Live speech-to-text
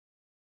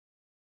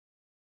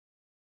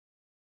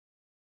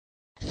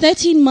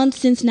13 months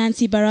since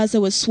Nancy Baraza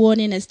was sworn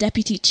in as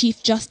Deputy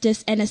Chief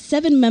Justice, and a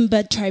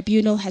 7-member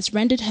tribunal has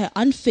rendered her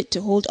unfit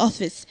to hold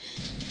office.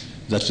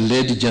 That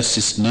Lady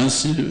Justice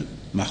Nancy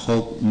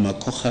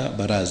Makoha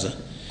Baraza,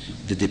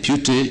 the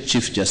Deputy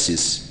Chief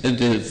Justice and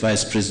the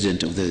Vice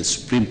President of the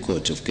Supreme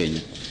Court of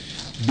Kenya,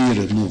 be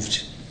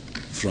removed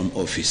from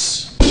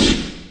office.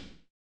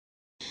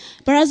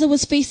 Baraza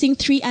was facing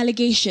 3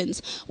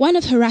 allegations, one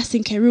of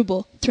harassing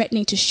Kerubo,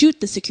 threatening to shoot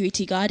the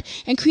security guard,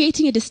 and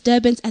creating a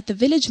disturbance at the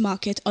village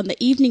market on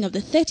the evening of the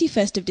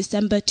 31st of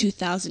December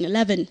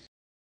 2011.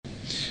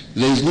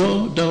 There is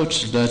no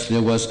doubt that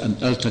there was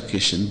an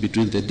altercation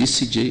between the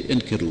DCJ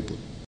and Kerubo.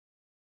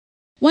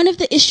 One of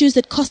the issues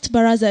that cost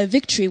Baraza a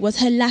victory was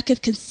her lack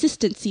of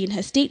consistency in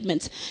her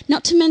statements,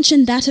 not to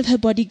mention that of her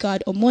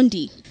bodyguard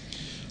Omondi.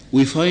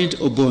 We find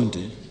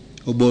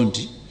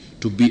Obondi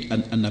to be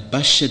an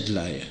unabashed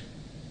liar.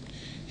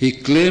 He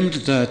claimed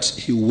that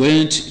he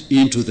went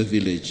into the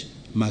village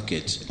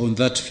market on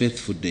that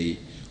faithful day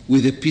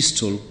with a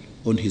pistol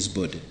on his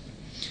body,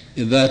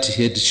 and that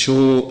he had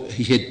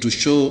to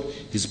show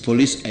his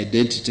police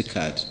identity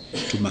card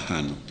to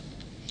Mahano.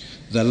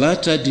 The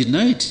latter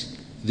denied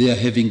there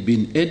having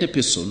been any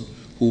person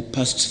who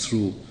passed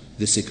through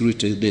the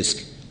security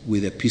desk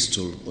with a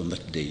pistol on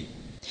that day.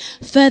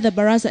 Further,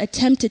 Baraza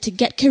attempted to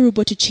get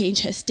Kerubo to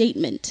change her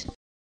statement.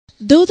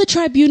 Though the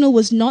tribunal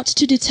was not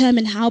to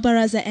determine how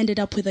Baraza ended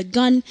up with a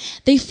gun,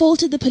 they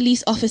faulted the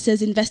police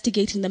officers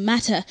investigating the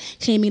matter,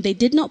 claiming they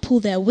did not pull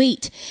their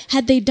weight.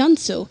 Had they done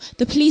so,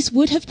 the police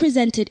would have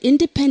presented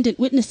independent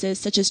witnesses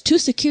such as 2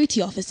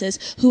 security officers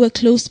who were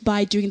close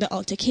by during the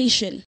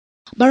altercation.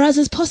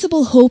 Baraza's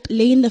possible hope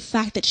lay in the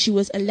fact that she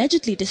was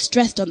allegedly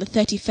distressed on the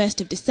 31st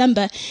of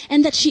December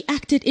and that she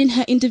acted in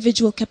her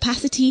individual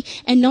capacity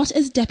and not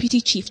as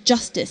Deputy Chief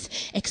Justice,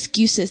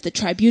 excuses the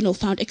tribunal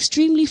found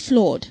extremely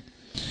flawed.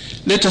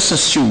 Let us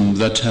assume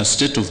that her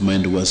state of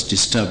mind was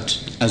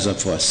disturbed, as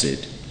aforesaid.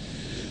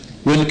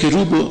 When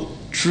Kerubo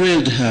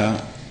trailed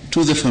her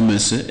to the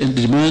pharmacy and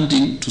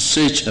demanding to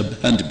search her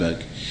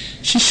handbag,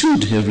 she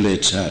should have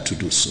let her to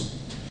do so.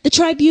 The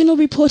tribunal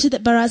reported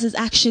that Baraza's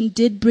action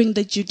did bring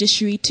the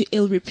judiciary to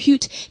ill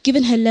repute,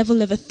 given her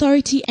level of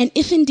authority, and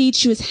if indeed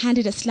she was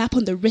handed a slap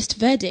on the wrist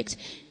verdict,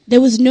 there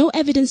was no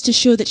evidence to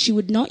show that she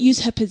would not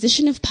use her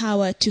position of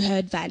power to her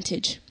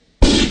advantage.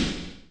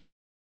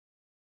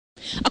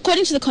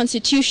 According to the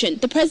Constitution,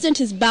 the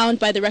President is bound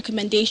by the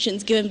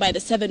recommendations given by the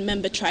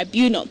 7-member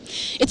tribunal.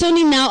 It's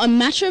only now a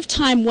matter of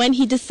time when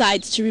he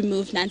decides to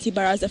remove Nancy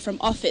Baraza from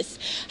office.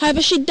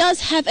 However, she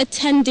does have a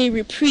 10-day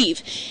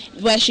reprieve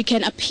where she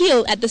can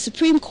appeal at the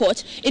Supreme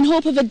Court in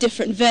hope of a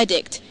different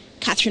verdict.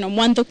 Catherine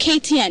Omwando,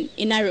 KTN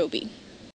in Nairobi.